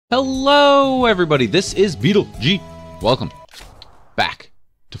Hello everybody, this is BeetleG. Welcome back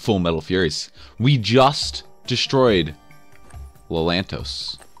to Full Metal Furies. We just destroyed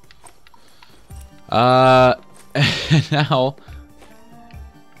Lelantos. Now, I'm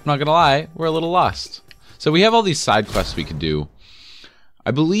not gonna lie, we're a little lost. So we have all these side quests we could do.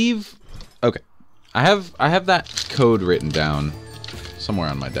 I believe, okay, I have that code written down somewhere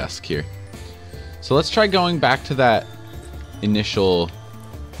on my desk here. So let's try going back to that initial.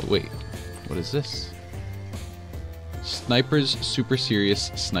 Wait, what is this? Sniper's Super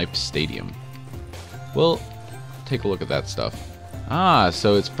Serious Snipe Stadium. Well, take a look at that stuff. Ah,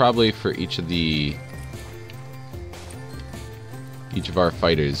 so it's probably for each of our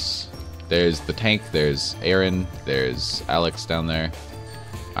fighters. There's the tank, there's Aaron, there's Alex down there.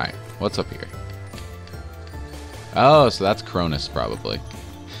 Alright, what's up here? Oh, so that's Cronus probably.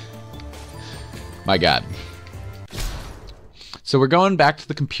 My god. So we're going back to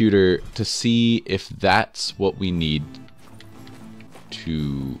the computer to see if that's what we need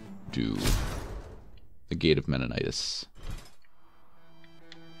to do the Gate of Menonitis.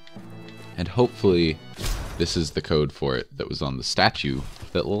 And hopefully this is the code for it that was on the statue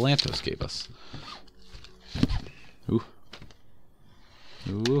that Lelantos gave us. Ooh.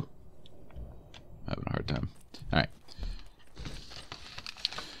 Ooh. Having a hard time. Alright.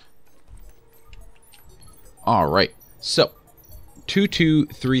 Alright. So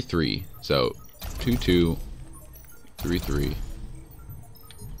 2233. So 2233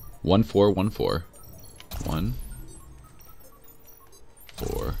 1414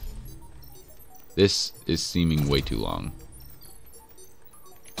 14. This is seeming way too long.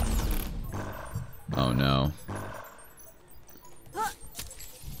 Oh no.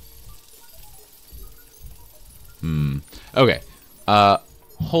 Okay.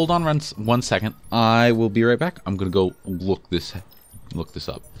 Hold on one second. I will be right back. I'm gonna go look this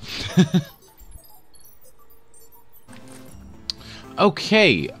up.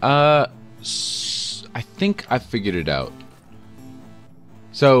 Okay. I think I figured it out.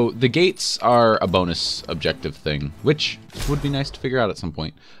 So the gates are a bonus objective thing, which would be nice to figure out at some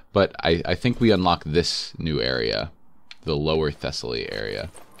point. But I think we unlock this new area, the Lower Thessaly area.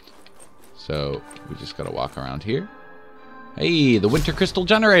 So we just gotta walk around here. Hey, the Winter Crystal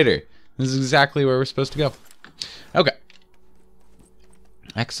Generator! This is exactly where we're supposed to go. Okay.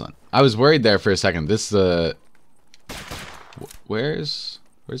 Excellent. I was worried there for a second. This, where's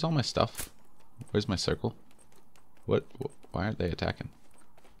all my stuff? Where's my circle? Why aren't they attacking?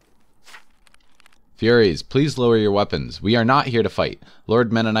 Furies, please lower your weapons. We are not here to fight.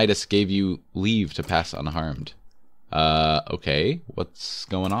 Lord Menonitis gave you leave to pass unharmed. Okay. What's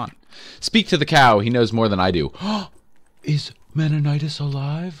going on? Speak to the cow. He knows more than I do. Is Menonitis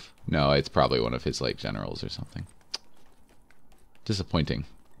alive? No, it's probably one of his, like, generals or something. Disappointing.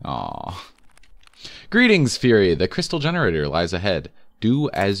 Aww. Greetings, Fury. The crystal generator lies ahead.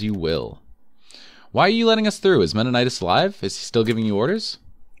 Do as you will. Why are you letting us through? Is Menonitis alive? Is he still giving you orders?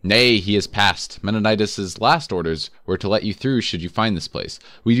 Nay, he has passed. Menonitis' last orders were to let you through should you find this place.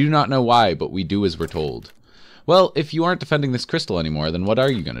 We do not know why, but we do as we're told. Well, if you aren't defending this crystal anymore, then what are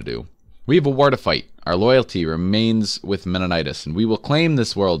you going to do? We have a war to fight. Our loyalty remains with Menonitis, and we will claim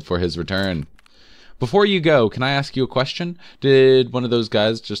this world for his return. Before you go, can I ask you a question? Did one of those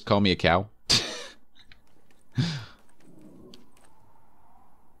guys just call me a cow?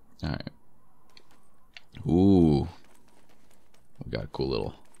 Alright. Ooh. We got a cool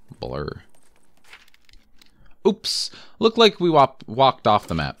little blur. Oops. Looked like we walked off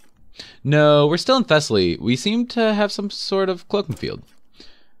the map. No, we're still in Thessaly. We seem to have some sort of cloaking field.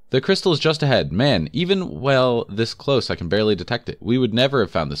 The crystal is just ahead. Man, even while this close, I can barely detect it. We would never have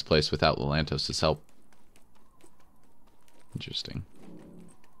found this place without Lelantos' help. Interesting.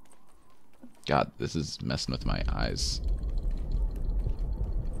 God, this is messing with my eyes.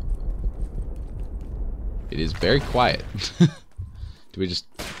 It is very quiet. Do we just...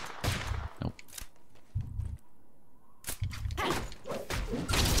 Nope.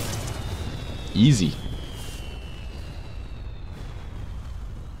 Easy.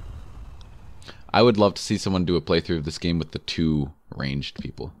 I would love to see someone do a playthrough of this game with the two ranged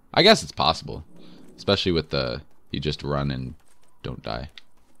people. I guess it's possible. Especially with the... You just run and don't die.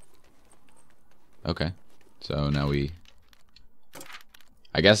 Okay. So now we...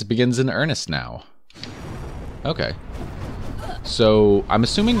 I guess it begins in earnest now. Okay. So I'm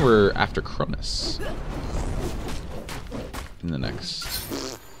assuming we're after Cronus. In the next...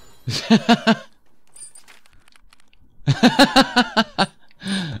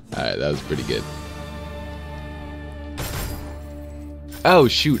 Alright, that was pretty good. Oh,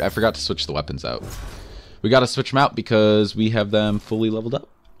 shoot, I forgot to switch the weapons out. We gotta switch them out because we have them fully leveled up.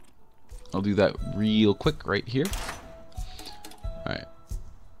 I'll do that real quick right here. Alright.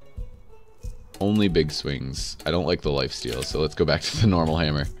 Only big swings. I don't like the lifesteal, so let's go back to the normal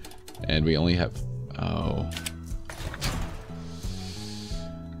hammer. And we only have... Oh.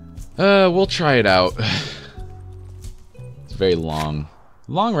 We'll try it out. It's very long.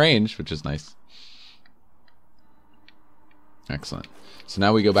 Long range, which is nice. Excellent. So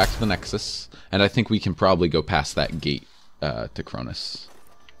now we go back to the Nexus, and I think we can probably go past that gate to Cronus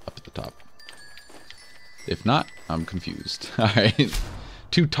up at the top. If not, I'm confused. Alright.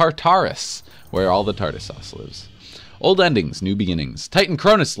 To Tartarus, where all the tartar sauce lives. Old endings, new beginnings. Titan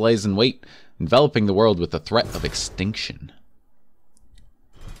Cronus lays in wait, enveloping the world with the threat of extinction.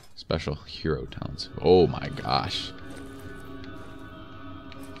 Special hero talents. Oh my gosh.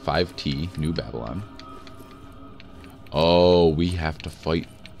 5T, New Babylon. Oh, we have to fight.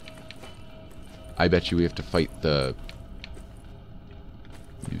 I bet you we have to fight the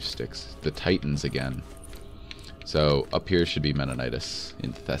new sticks, the Titans again. So up here should be Mennonitis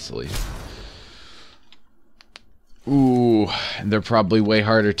in Thessaly. Ooh, and they're probably way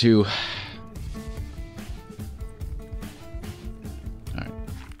harder too. Alright.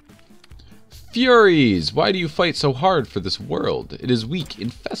 Furies! Why do you fight so hard for this world? It is weak,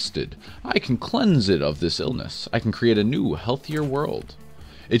 infested. I can cleanse it of this illness. I can create a new, healthier world.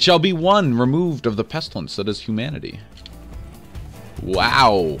 It shall be one removed of the pestilence that is humanity.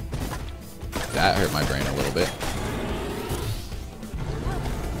 Wow! That hurt my brain a little bit.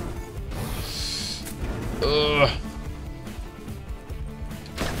 Ugh.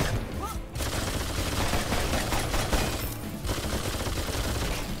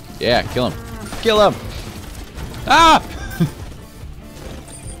 Yeah, kill him. Kill him! Ah!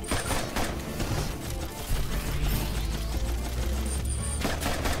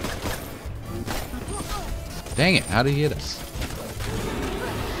 Dang it, how did he hit us?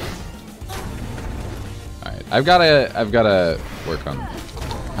 Alright, I've gotta work on...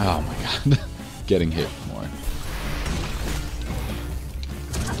 Oh my god. Getting hit more.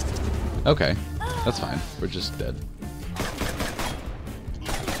 Okay, that's fine. We're just dead.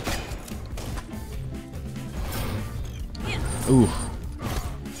 Ooh.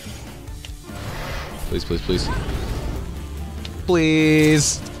 Please, please, please.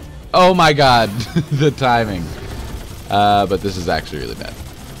 Please! Oh my god, the timing. But this is actually really bad.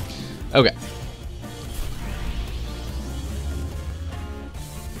 Okay.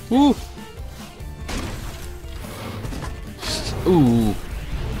 Woo! Ooh.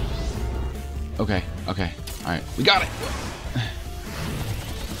 Okay, okay. Alright, we got it!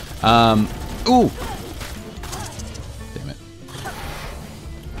 Ooh! Damn it.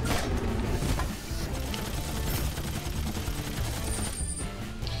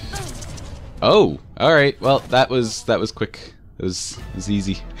 Oh! Alright, well, that was quick. It was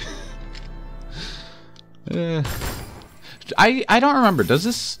easy. I don't remember. Does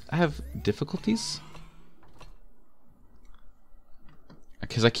this have difficulties?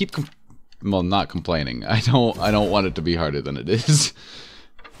 Because I keep well, not complaining. I don't want it to be harder than it is.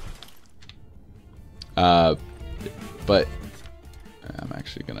 But I'm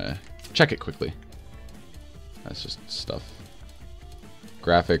actually gonna check it quickly. That's just stuff.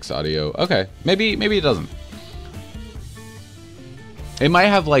 Graphics, audio. Okay, maybe it doesn't. It might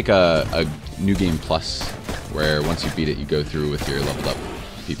have like a new game plus, where once you beat it, you go through with your leveled up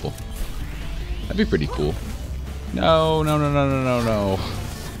people. That'd be pretty cool. No, no, no, no, no, no, no.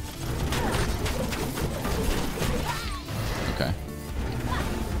 Okay.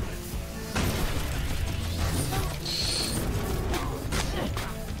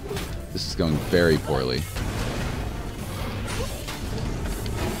 This is going very poorly.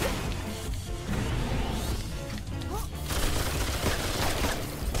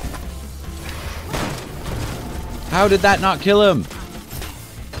 How did that not kill him?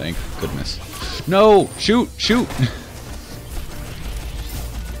 Thank goodness. No! Shoot! Shoot!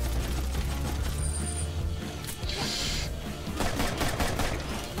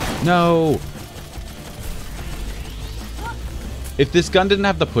 No! If this gun didn't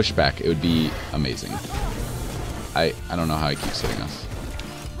have the pushback, it would be amazing. I don't know how he keeps hitting us.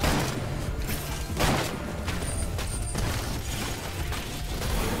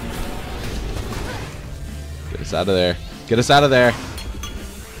 Get us out of there. Get us out of there.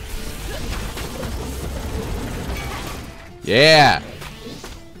 Yeah!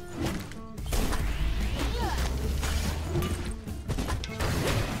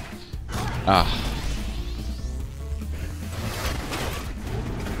 Ah.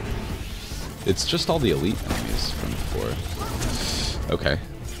 It's just all the elite enemies from before. Okay.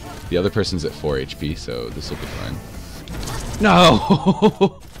 The other person's at 4 HP, so this will be fine.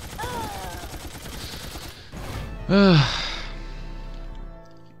 No!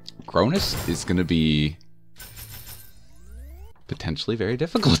 Cronus is going to be potentially very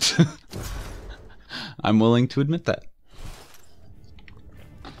difficult. I'm willing to admit that.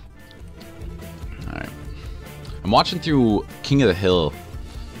 Alright. I'm watching through King of the Hill.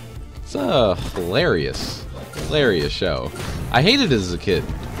 It's a hilarious show. I hated it as a kid.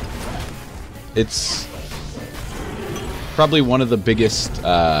 It's probably one of the biggest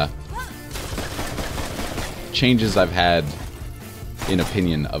changes I've had in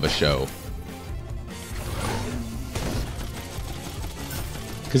opinion of a show.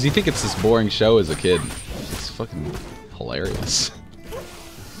 Because you think it's this boring show as a kid. It's fucking hilarious.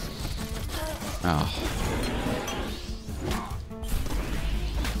 Oh.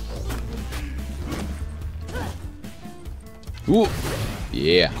 Ooh.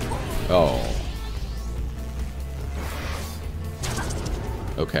 Yeah. Oh.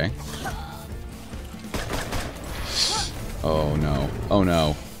 Okay. Oh no. Oh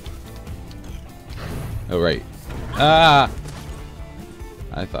no. Oh right. Ah!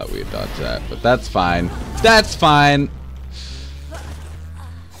 I thought we had dodged that, but that's fine. That's fine!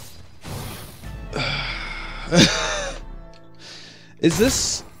 Is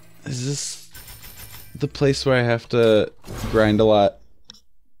this the place where I have to grind a lot,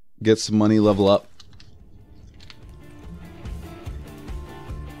 get some money, level up?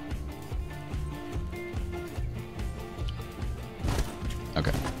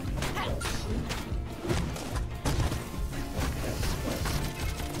 Okay.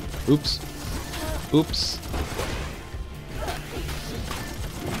 Oops. Oops.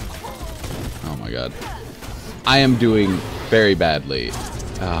 Oh my god. I am doing very badly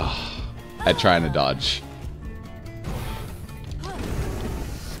at trying to dodge.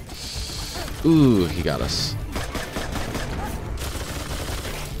 Ooh, he got us.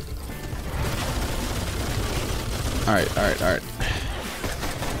 Alright, alright, alright.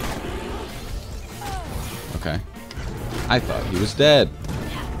 Okay. I thought he was dead.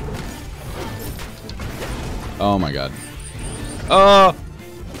 Oh my god. Oh!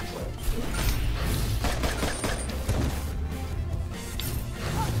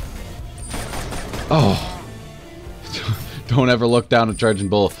 Oh. Don't ever look down a charging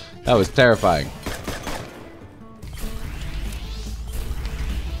bull. That was terrifying.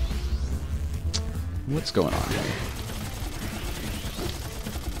 What's going on here?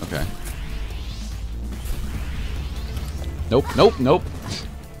 Okay. Nope, nope, nope.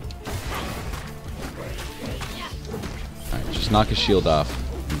 Alright, just knock his shield off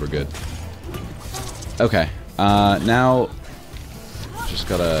and we're good. Okay. Now just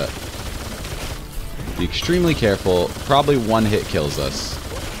gotta be extremely careful. Probably one hit kills us.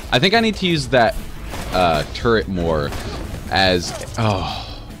 I think I need to use that turret more as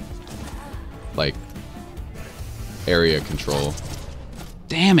like area control.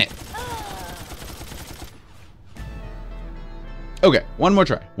 Damn it. Okay, one more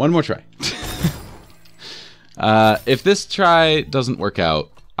try. One more try. If this try doesn't work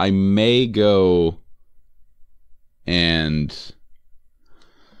out, I may go and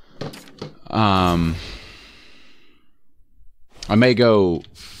I may go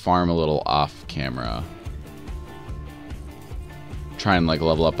farm a little off camera. Try and like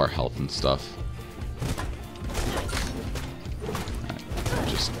level up our health and stuff. Right,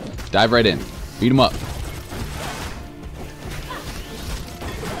 just dive right in. Beat him up.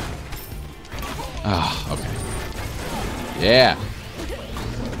 Ah, okay. Yeah.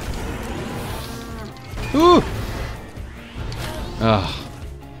 Ooh. Ah.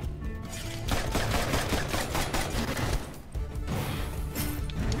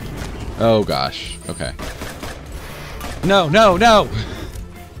 Oh gosh. Okay. No, no, no.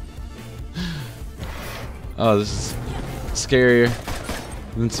 Oh, this is scarier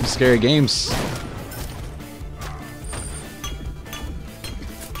than some scary games.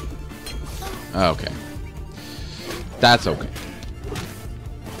 Okay. That's okay.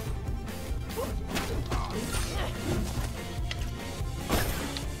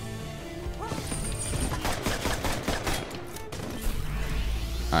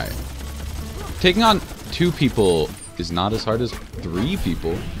 Alright. Taking on 2 people is not as hard as 3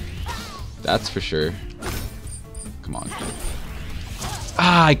 people. That's for sure. Come on.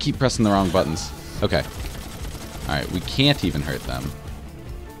 Ah, I keep pressing the wrong buttons. Okay. Alright, we can't even hurt them.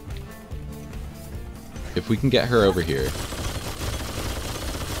 If we can get her over here.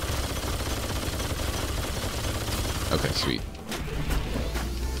 Okay, sweet.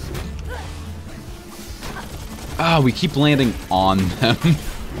 Ah, we keep landing on them.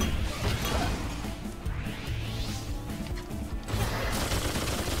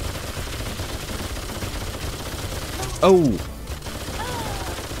 Oh!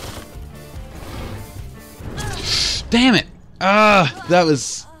 Damn it! That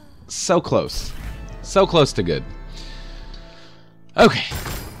was so close. So close to good. Okay.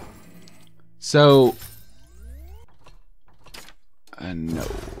 So... no,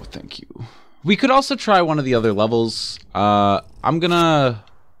 thank you. We could also try one of the other levels. I'm gonna...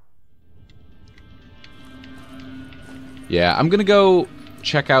 Yeah, I'm gonna go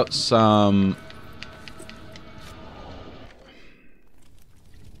check out some...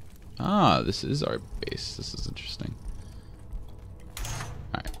 Ah, this is our base. This is interesting.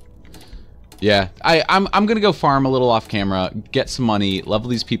 Alright. Yeah, I'm gonna go farm a little off camera, get some money, level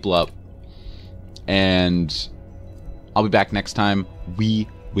these people up, and I'll be back next time. We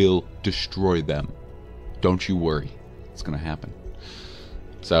will destroy them. Don't you worry. It's gonna happen.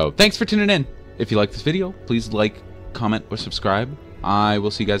 So, thanks for tuning in. If you like this video, please like, comment, or subscribe. I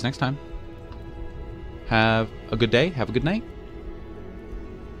will see you guys next time. Have a good day. Have a good night.